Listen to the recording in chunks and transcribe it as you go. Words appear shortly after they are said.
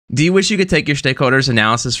Do you wish you could take your stakeholders'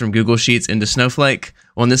 analysis from Google Sheets into Snowflake?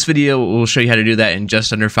 Well, in this video, we'll show you how to do that in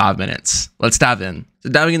just under 5 minutes. Let's dive in. So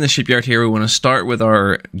diving in the Shipyard here, we want to start with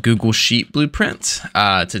our Google Sheet blueprint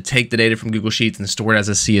to take the data from Google Sheets and store it as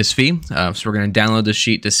a CSV. So we're going to download the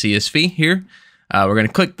sheet to CSV here. We're going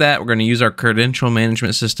to click that. We're going to use our credential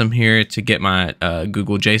management system here to get my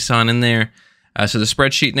Google JSON in there. So the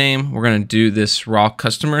spreadsheet name, we're going to do this raw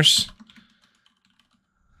customers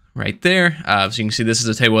right there. So you can see this is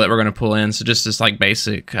a table that we're going to pull in. So just this like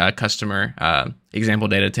basic customer example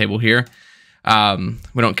data table here.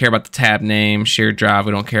 We don't care about the tab name, shared drive.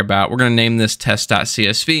 We don't care about. We're going to name this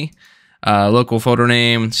test.csv. Local folder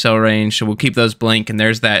name, cell range. So we'll keep those blank. And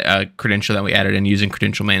there's that credential that we added in using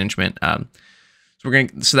credential management. So we're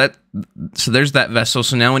going so there's that vessel.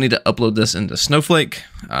 So now we need to upload this into Snowflake.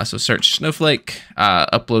 So search Snowflake,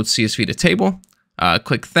 upload CSV to table.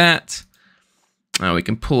 Click that. We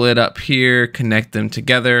can pull it up here, connect them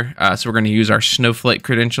together. So we're going to use our Snowflake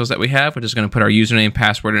credentials that we have. We're just going to put our username,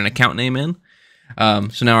 password, and account name in.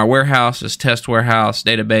 So now our warehouse is test warehouse,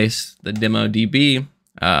 database, the demo DB,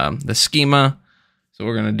 the schema. So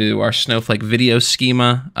we're going to do our Snowflake video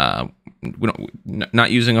schema.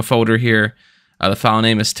 Not using a folder here. The file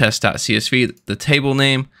name is test.csv. The table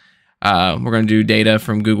name, we're going to do data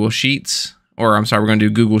from Google Sheets. Or I'm sorry, we're going to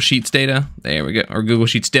do Google Sheets data. There we go. Or Google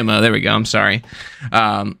Sheets demo. There we go. I'm sorry.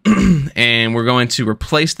 And we're going to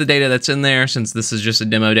replace the data that's in there. Since this is just a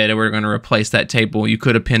demo data, we're going to replace that table. You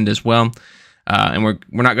could append as well. And we're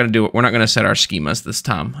not going to do it. We're not going to set our schemas this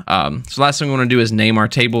time. So last thing we want to do is name our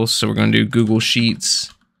tables. So we're going to do Google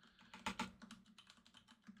Sheets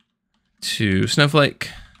to Snowflake.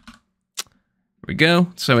 There we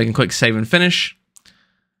go. So we can click Save and Finish.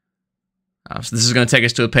 So this is going to take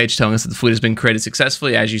us to a page telling us that the fleet has been created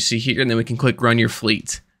successfully, as you see here, and then we can click Run Your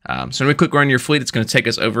Fleet. So when we click Run Your Fleet, it's going to take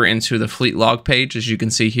us over into the fleet log page, as you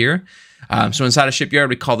can see here. So inside of Shipyard,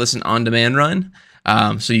 we call this an on-demand run.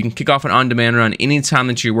 So you can kick off an on-demand run anytime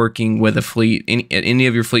that you're working with a fleet, at any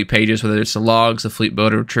of your fleet pages, whether it's the logs, the fleet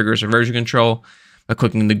builder, triggers, or version control, by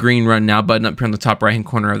clicking the green Run Now button up here on the top right-hand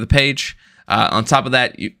corner of the page. On top of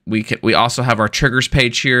that, we also have our triggers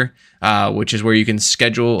page here, which is where you can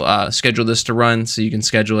schedule this to run. So you can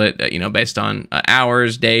schedule it, based on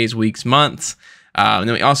hours, days, weeks, months. And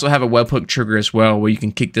then we also have a webhook trigger as well, where you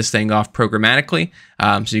can kick this thing off programmatically.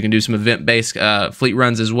 So you can do some event-based fleet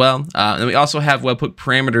runs as well. And we also have webhook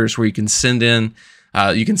parameters where you can send in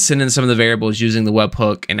some of the variables using the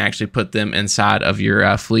webhook and actually put them inside of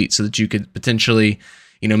your fleet, so that you could potentially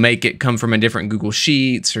make it come from a different Google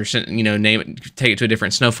Sheets, or name it, take it to a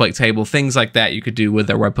different Snowflake table, things like that you could do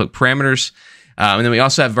with our webhook parameters. And then we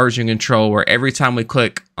also have version control, where every time we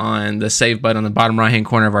click on the save button on the bottom right hand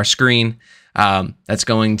corner of our screen, that's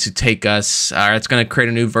going to take us, it's going to create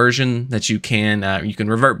a new version that you can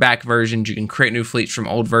revert back versions, you can create new fleets from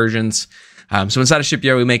old versions. So inside of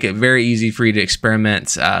Shipyard, we make it very easy for you to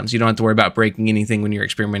experiment. So you don't have to worry about breaking anything when you're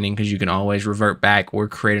experimenting, because you can always revert back or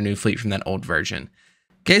create a new fleet from that old version.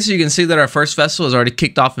 Okay, so you can see that our first vessel is already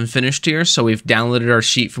kicked off and finished here. So we've downloaded our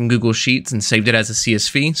sheet from Google Sheets and saved it as a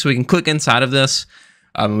CSV. So we can click inside of this.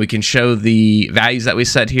 We can show the values that we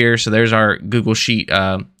set here. So there's our Google Sheet.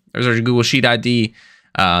 There's our Google Sheet ID.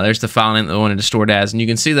 There's the file name that we wanted to store it as. And you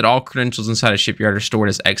can see that all credentials inside of Shipyard are stored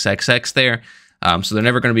as XXX there. So they're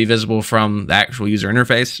never going to be visible from the actual user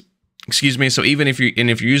interface. Excuse me. So even if you're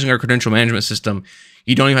using our credential management system,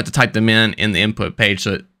 you don't even have to type them in the input page.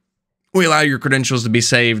 So we allow your credentials to be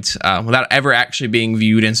saved without ever actually being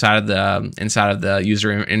viewed inside of the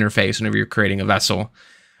user interface whenever you're creating a vessel.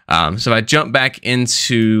 So if I jump back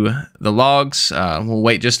into the logs, we'll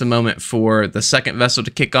wait just a moment for the second vessel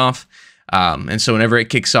to kick off. And so whenever it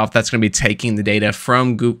kicks off, that's going to be taking the data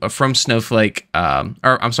from Snowflake,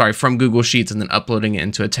 from Google Sheets, and then uploading it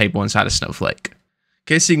into a table inside of Snowflake.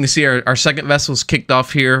 Okay, so you can see our second vessel is kicked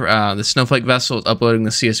off here. The Snowflake vessel is uploading the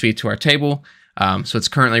CSV to our table. So it's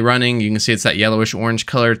currently running. You can see it's that yellowish orange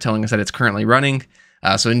color telling us that it's currently running.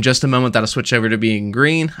 So in just a moment, that'll switch over to being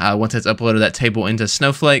green once it's uploaded that table into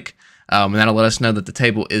Snowflake. And that'll let us know that the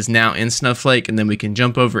table is now in Snowflake, and then we can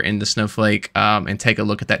jump over into Snowflake and take a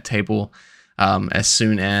look at that table as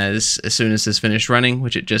soon as it's finished running,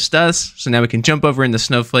 which it just does. So now we can jump over into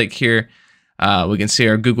Snowflake here. We can see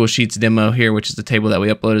our Google Sheets demo here, which is the table that we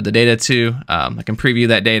uploaded the data to. I can preview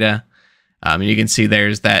that data. And you can see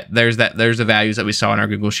there's the values that we saw in our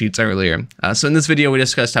Google Sheets earlier. So in this video, we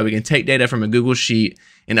discussed how we can take data from a Google Sheet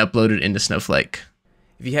and upload it into Snowflake.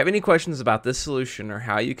 If you have any questions about this solution or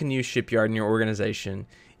how you can use Shipyard in your organization,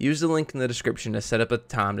 use the link in the description to set up a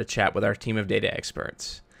time to chat with our team of data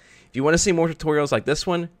experts. If you want to see more tutorials like this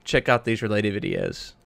one, check out these related videos.